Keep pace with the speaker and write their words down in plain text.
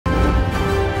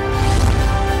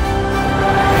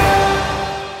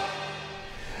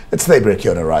It's daybreak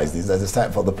on the rise. It's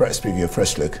time for the press preview,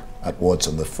 fresh look at what's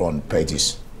on the front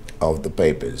pages of the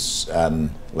papers.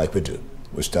 And like we do,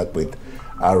 we start with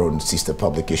our own sister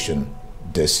publication,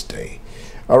 This Day.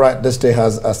 All right, This Day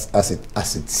has as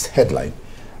its headline,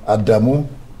 Adamu,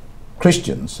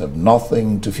 Christians have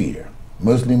nothing to fear.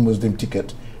 Muslim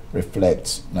ticket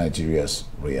reflects Nigeria's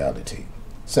reality.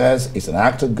 Says it's an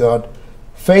act of God.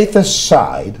 Faith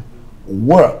aside,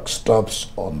 work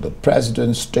stops on the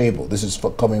president's table. This is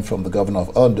coming from the governor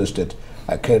of Ondo State,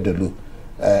 Akeredolu.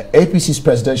 APC's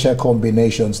presidential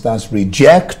combination stands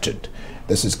rejected.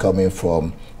 This is coming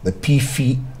from the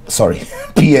PFN.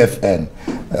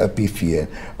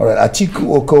 All right,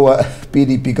 Atiku Okowa,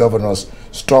 PDP governors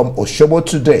storm Oshobo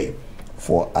today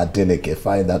for Adeleke.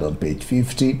 Find that on page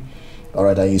 50. All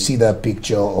right, and you see that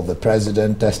picture of the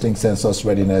president testing census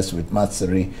readiness with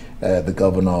Matsari, the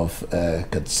governor of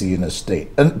Katsina State.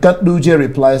 And Ganduje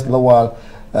replies, Lawal,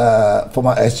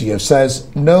 former SGF,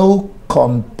 says no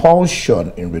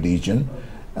compulsion in religion.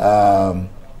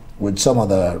 With some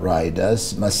other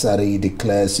riders, Masari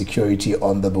declares security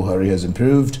on the Buhari has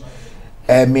improved.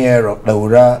 Emir of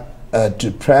Laura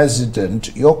to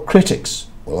president, your critics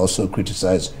will also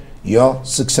criticize your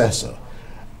successor.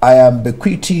 I am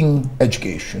bequeathing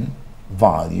education,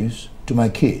 values to my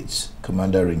kids,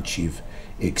 Commander-in-Chief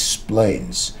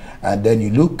explains. And then you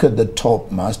look at the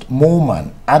top mast,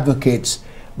 Moman advocates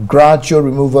gradual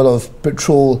removal of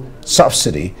petrol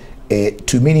subsidy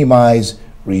to minimize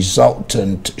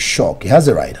resultant shock. He has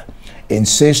a rider.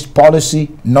 Insist policy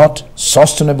not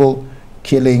sustainable,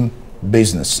 killing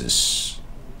businesses.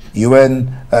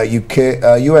 UN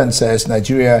says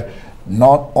Nigeria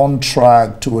not on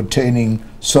track to attaining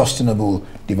sustainable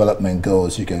development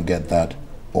goals. You can get that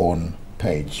on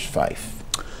page 5.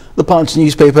 The Punch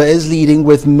newspaper is leading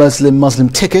with Muslim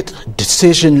ticket,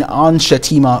 decision on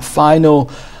Shatima final.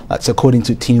 That's according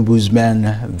to Tinubu's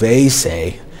men. They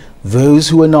say those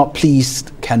who are not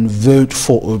pleased can vote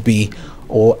for Obi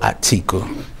or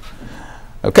Atiku.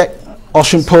 Okay,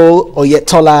 Ocean Pole,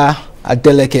 Oyetola,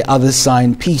 Adeleke, others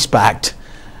sign peace pact.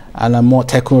 And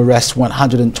Amotekun arrest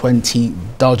 120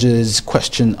 Dodgers,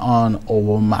 question on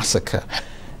Owo massacre.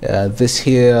 This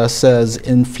here says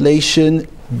inflation,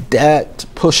 debt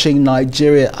pushing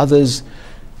Nigeria, others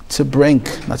to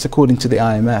brink. That's according to the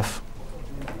IMF.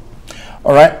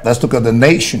 All right, let's look at the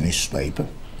Nation newspaper.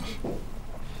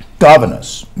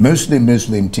 Governors,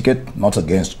 Muslim ticket, not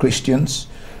against Christians.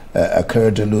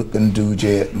 Akeredolu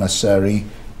Ganduje Masari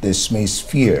dismiss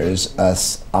fears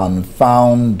as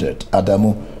unfounded.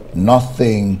 Adamu,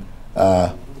 nothing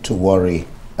to worry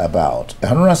about.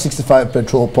 165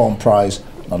 petrol pump price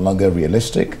no longer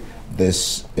realistic.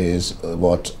 This is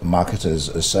what marketers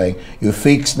are saying. You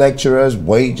fix lecturers'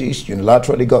 wages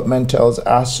unilaterally, government tells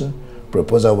ASU.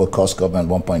 Proposal will cost government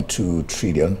 1.2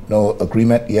 trillion. No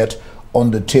agreement yet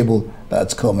on the table.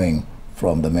 That's coming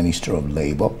from the Minister of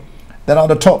Labour. Then on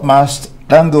the top mast,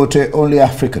 Dangote only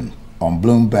African on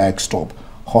Bloomberg's top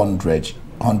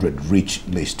 100 rich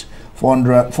list.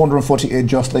 448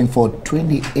 jostling for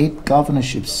 28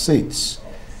 governorship seats.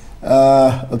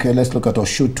 Okay, let's look at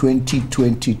Oshu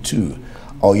 2022.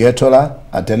 Oyetola,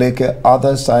 Adeleke,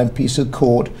 others sign peace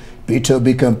accord.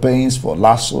 B2B campaigns for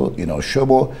Lasso in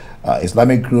Oshobo.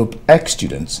 Islamic group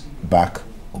ex-students back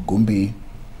Ogumbi.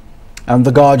 And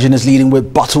The Guardian is leading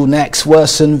with bottlenecks,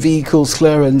 worsen vehicles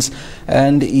clearance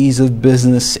and ease of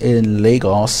business in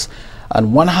Lagos.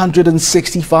 And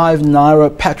 165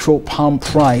 naira petrol pump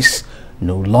price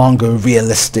no longer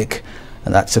realistic,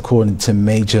 and that's according to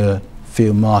major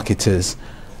field marketers.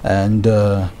 And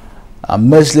a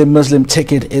Muslim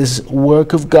ticket is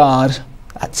work of God.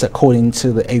 That's according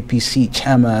to the APC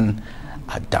chairman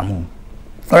Adamu.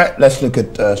 All right, let's look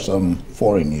at some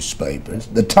foreign newspapers.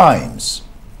 The Times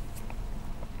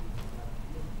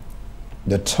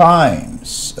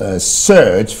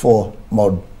search for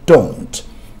Mordaunt,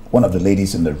 one of the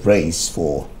ladies in the race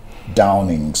for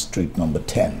Downing Street number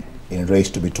 10, in race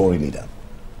to be Tory leader.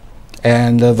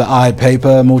 And the I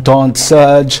paper, Mordaunt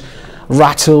surge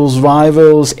rattles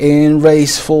rivals in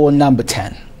race for number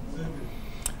 10.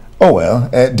 Oh well,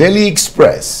 Daily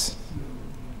Express.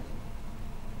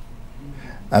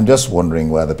 I'm just wondering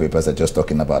why the papers are just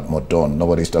talking about Mordaunt.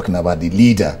 Nobody's talking about the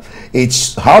leader.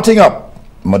 It's hotting up.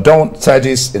 Mordaunt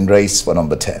surges in race for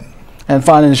number 10. And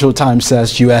Financial Times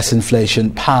says US inflation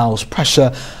piles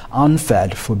pressure on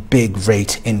Fed for big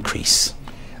rate increase.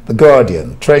 The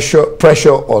Guardian,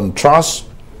 pressure on Truss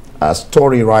as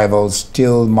Tory rivals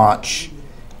still march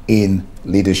in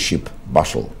leadership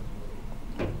battle.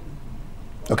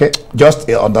 Okay, just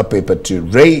on that paper to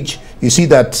rage You see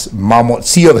that mammoth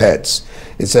sea of heads.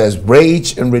 It says,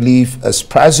 rage and relief as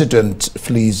president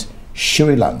flees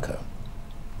Sri Lanka.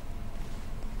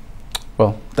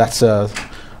 Well, that's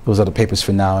those are the papers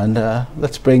for now, and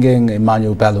let's bring in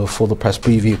Emmanuel Bello for the press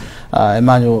preview.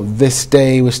 Emmanuel, this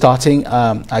day we're starting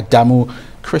Adamu.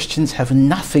 Christians have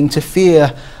nothing to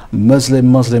fear.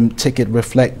 Muslim ticket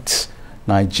reflects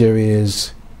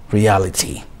Nigeria's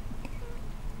reality.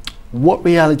 What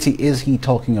reality is he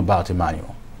talking about,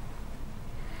 Emmanuel?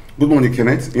 Good morning,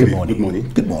 Kenneth. Good morning. Good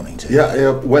morning. Good morning to you.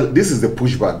 Yeah, well, this is the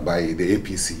pushback by the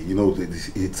APC. You know,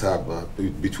 it's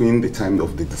between the time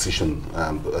of the decision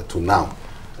to now.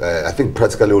 I think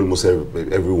practically almost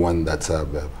everyone that,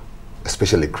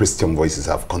 especially Christian voices,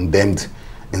 have condemned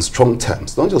in strong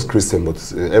terms. Not just Christian,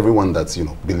 but everyone that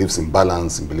believes in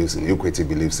balance, believes in equity,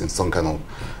 believes in some kind of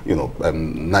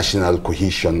national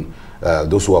cohesion.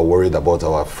 Those who are worried about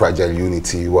our fragile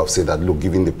unity, who have said that, look,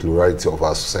 given the plurality of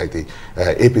our society,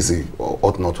 APC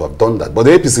ought not to have done that. But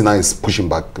the APC now is pushing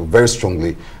back very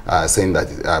strongly, saying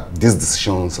that these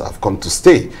decisions have come to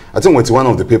stay. I think with one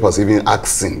of the papers even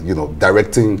asking,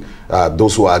 directing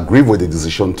those who agree with the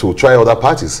decision to try other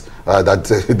parties. That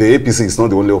the APC is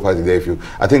not the only party there.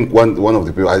 I think one of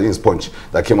the people, I think it's Punch,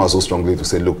 that came out so strongly to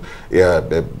say, look,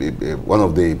 one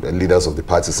of the leaders of the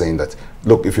party saying that,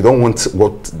 look, if you don't want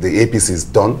what the APC is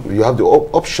done, you have the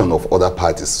option of other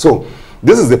parties. So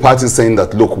this is the party saying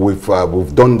that, look, we've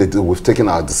taken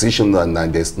our decision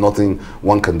and there's nothing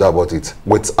one can do about it.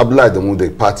 With Adamu,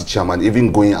 the party chairman,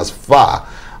 even going as far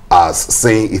as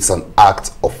saying it's an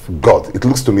act of God. It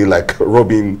looks to me like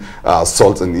rubbing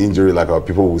salt and injury, like our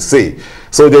people will say.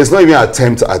 So there's not even an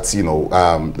attempt at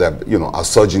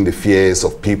assuaging the fears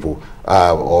of people,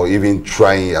 or even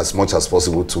trying as much as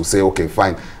possible to say, okay,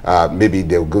 fine, maybe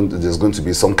there's going to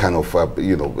be some kind of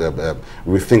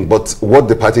rethink. But what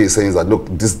the party is saying is that, look,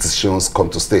 these decisions come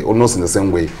to stay, almost in the same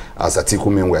way as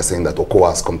Atiku men were saying that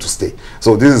Okowa has come to stay.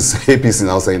 So this is APC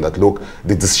now saying that, look,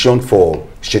 the decision for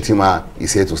Shetima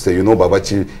is here to stay.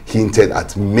 Babachi hinted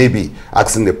at maybe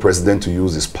asking the president to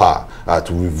use his power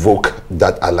to revoke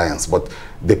that alliance. But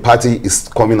the party is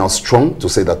coming out strong to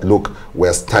say that, look,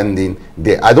 we're standing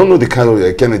there. I don't know the kind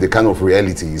of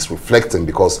reality is reflecting,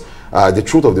 because the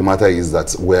truth of the matter is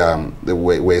that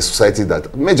we're a society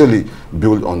that majorly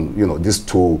built on these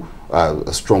two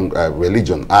strong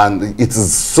religion, and it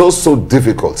is so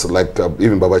difficult, like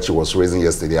even Babachi was raising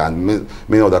yesterday, and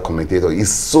many other commentators, it's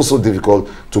so difficult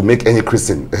to make any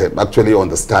Christian actually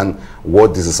understand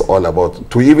what this is all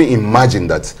about, to even imagine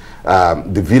that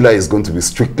the villa is going to be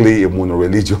strictly a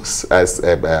mono-religious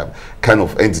kind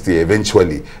of entity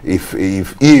eventually, if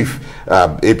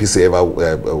APC ever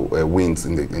wins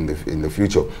in the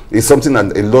future. It's something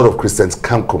that a lot of Christians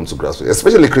can't come to grasp,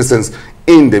 especially Christians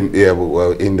in the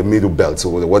middle belt, so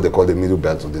what they call the middle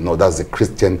belt of the north. That's the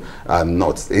Christian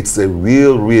north. It's a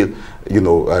real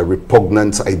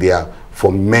repugnant idea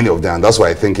for many of them, and that's why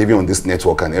I think even on this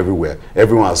network and everywhere,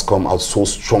 everyone has come out so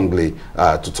strongly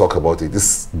to talk about it.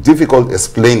 It's difficult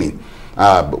explaining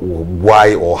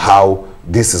why or how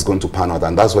this is going to pan out,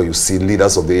 and that's why you see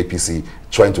leaders of the APC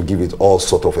trying to give it all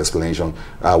sort of explanation,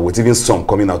 with even some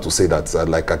coming out to say that,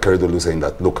 like Akeredolu saying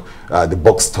that, look, the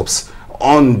buck stops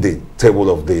on the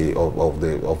table of the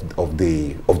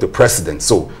president.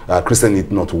 So Christians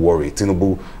need not to worry.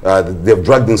 Tinubu, they've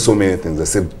dragged in so many things. They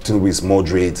say Tinubu is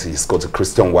moderate, he's got a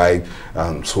Christian wife,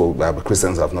 so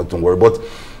Christians have not to worry. But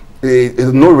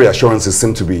no reassurances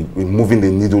seem to be moving the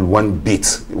needle one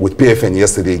bit, with PFN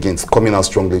yesterday again coming out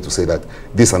strongly to say that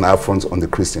this is an affront on the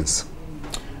Christians.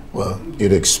 Well,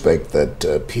 you'd expect that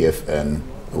PFN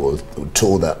will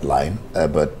toe that line,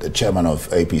 but the chairman of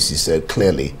APC said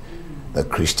clearly that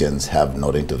Christians have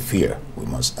nothing to fear. We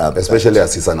must add especially that,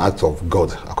 as it's an act of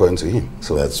God, according to him.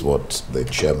 So that's what the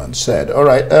chairman said. All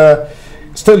right,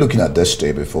 still looking at this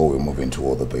day before we move into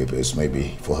other papers.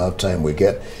 Maybe for halftime we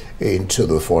get into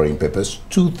the foreign papers.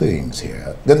 Two things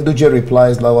here. Then Duje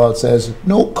replies, Lawal says,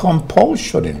 no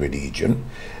compulsion in religion.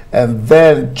 And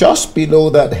then just below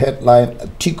that headline,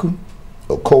 Atiku,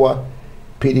 Okowa,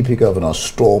 PDP governor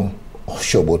storm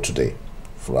Oshobo today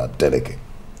for our delegate.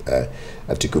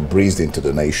 Atiku breezed into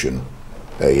the nation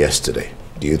yesterday.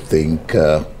 Do you think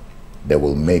they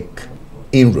will make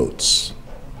inroads?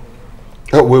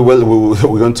 We're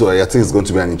going to. I think it's going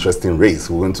to be an interesting race.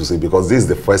 We're going to see, because this is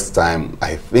the first time,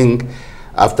 I think,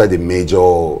 after the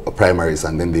major primaries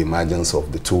and then the emergence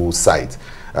of the two sides,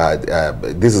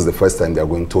 this is the first time they are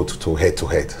going head to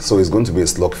head. So it's going to be a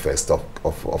slugfest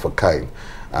of a kind.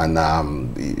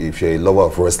 And if you're a lover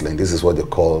of wrestling, this is what they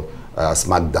call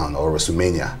SmackDown or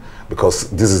WrestleMania, because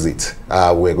this is it.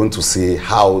 We're going to see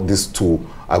how these two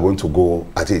are going to go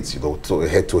at it, to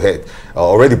head to head.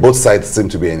 Already both sides seem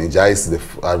to be energized.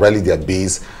 They've rallied their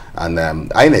base, and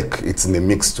INEC, it's in the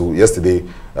mix too. Yesterday,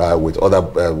 with other,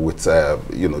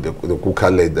 the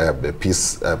Kuka-led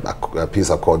peace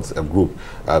accords group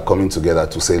coming together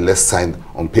to say, let's sign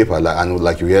on paper, and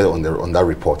like you hear on that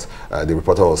report, the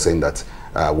reporter was saying that,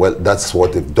 well, that's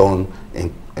what they've done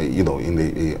in in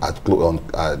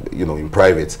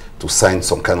private, to sign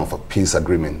some kind of a peace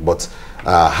agreement. But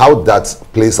how that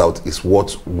plays out is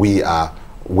what we are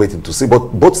waiting to see. But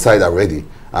both sides are ready.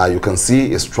 You can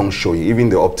see a strong showing, even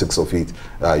the optics of it.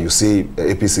 You see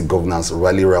APC governors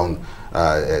rally around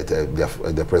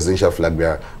the presidential flag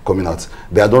bearer coming out.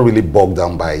 They are not really bogged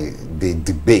down by the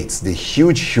debates, the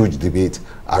huge debate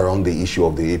around the issue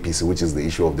of the APC, which is the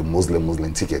issue of the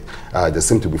Muslim ticket. They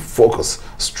seem to be focused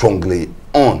strongly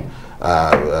on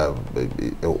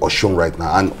Oshun right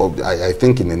now, and I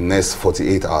think in the next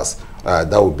 48 hours,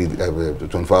 that would be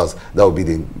 24 hours. That would be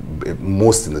the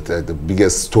most, the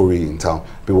biggest story in town.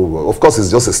 People will, of course,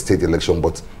 it's just a state election,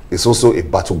 but it's also a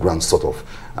battleground sort of.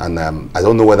 And I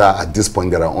don't know whether at this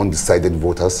point there are undecided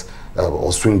voters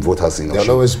or swing voters in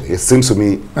Oshun. It seems to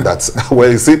me that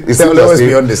they'll always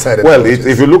be undecided. Well,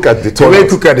 if you look at the way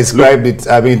Kuka described it,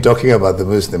 I mean, talking about the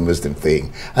Muslim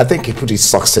thing, I think he put it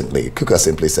succinctly. Kuka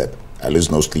simply said, "I lose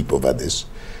no sleep over this."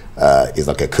 He's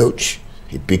like a coach.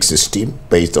 He picks his team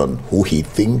based on who he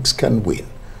thinks can win.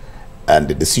 And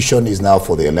the decision is now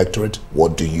for the electorate.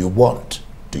 What do you want?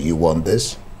 Do you want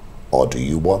this or do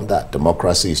you want that?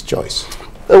 Democracy is choice.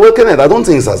 Well, Kenneth, I don't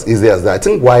think it's as easy as that. I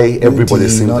think why everybody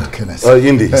seems... not Kenneth.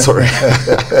 Indy, sorry.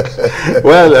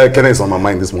 Well, Kenneth is on my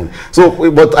mind this morning.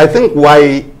 So, but I think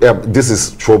why this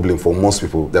is troubling for most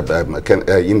people,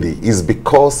 Indy, is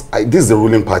because this is the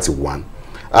ruling party one.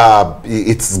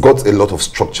 It's got a lot of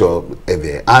structure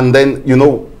there, and then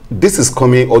this is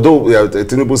coming, although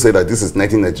Tinubu said that this is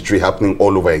 1993 happening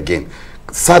all over again.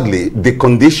 Sadly, the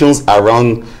conditions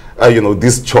around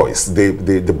this choice,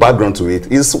 the background to it,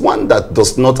 is one that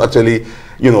does not actually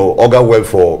augur well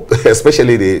for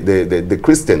especially the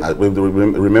Christian.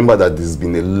 Remember that there's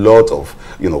been a lot of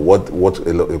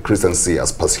what Christians see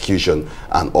as persecution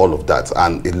and all of that,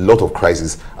 and a lot of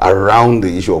crisis around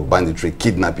the issue of banditry,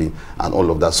 kidnapping, and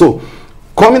all of that. So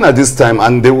coming at this time,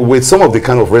 and with some of the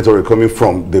kind of rhetoric coming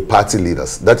from the party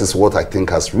leaders, that is what I think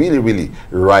has really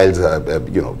riled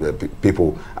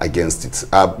people against it.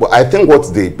 But I think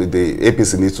what the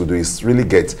APC needs to do is really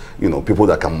get people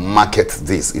that can market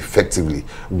this effectively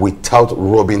without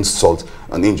rubbing salt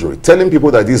on injury, telling people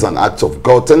that this is an act of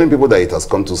God, telling people that it has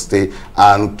come to stay,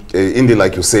 and indeed,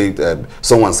 like you say,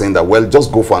 someone saying that, well,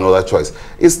 just go for another choice.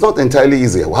 It's not entirely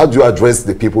easy. How do you address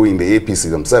the people in the APC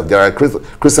themselves? There are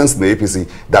Christians in the APC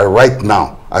that right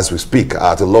now, as we speak,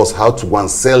 are at a loss how to go and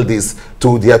sell this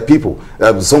to their people.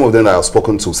 Some of them that I've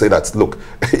spoken to say that, look,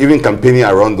 even campaigning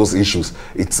around those issues,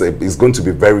 it's going to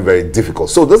be very difficult.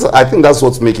 So I think that's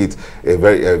what makes it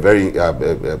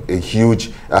a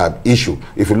huge issue.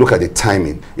 If you look at the timing,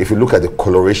 if you look at the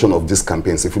coloration of these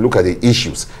campaigns, if you look at the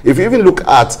issues, if you even look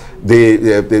at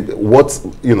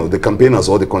the campaigners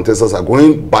or the contestants are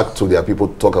going back to their people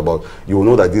to talk about, you will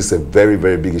know that this is a very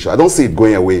big issue. I don't see it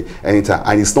going away anytime,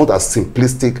 and it's not as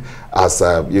simplistic as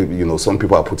some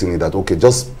people are putting it, that okay,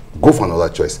 just go for another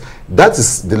choice. That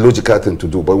is the logical thing to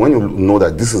do. But when you know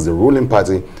that this is the ruling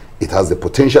party, it has the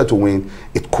potential to win,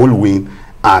 it could win,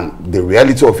 and the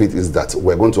reality of it is that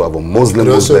we're going to have a Muslim.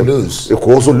 It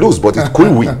could also lose, but it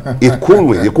could win. It could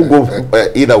win. It could go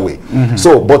either way.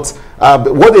 So, but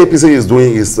what the APC is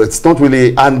doing is, it's not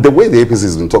really, and the way the APC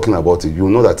has been talking about it, you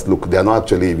know that, look, they are not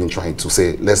actually even trying to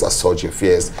say, let's assuage your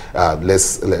fears,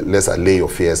 let's allay your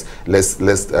fears,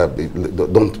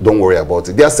 don't worry about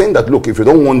it. They are saying that, look, if you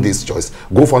don't want this choice,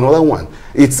 go for another one.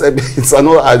 It's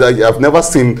another. I've never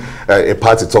seen a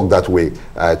party talk that way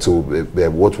to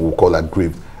what we call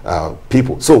aggrieved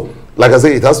people. So, like I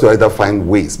say, it has to either find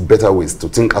better ways to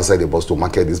think outside the box to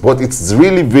market this. But it's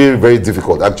really very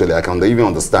difficult, actually. I can even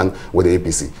understand with the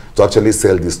APC to actually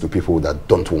sell this to people that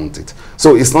don't want it.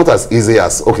 So it's not as easy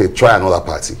as, okay, try another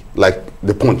party. Like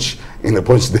the Punch. In the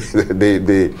Punch,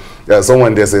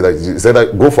 someone there said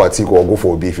that go for a Atiku or go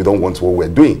for Obi if you don't want what we're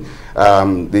doing.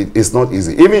 It's not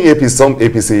easy. Even some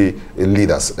APC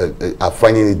leaders are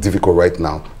finding it difficult right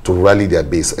now to rally their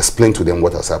base, explain to them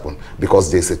what has happened,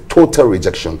 because there's a total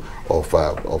rejection of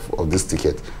this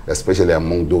ticket, especially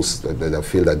among those that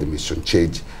feel that they should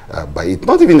change by it.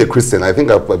 Not even the Christian. I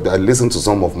think I listened to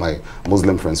some of my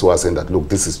Muslim friends who are saying that, look,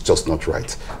 this is just not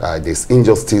right. There's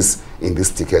injustice in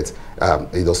this ticket.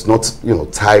 It does not,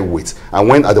 tie with. And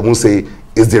when Adamu say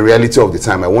is the reality of the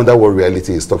time. I wonder what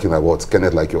reality is talking about.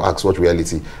 Kenneth, like you asked, what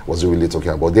reality was he really talking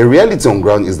about? The reality on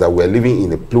ground is that we're living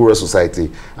in a plural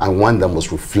society, and one that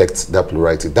must reflect that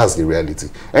plurality. That's the reality.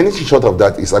 Anything short of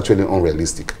that is actually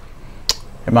unrealistic.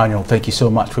 Emmanuel, thank you so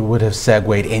much. We would have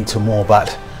segued into more,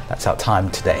 but that's our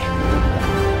time today.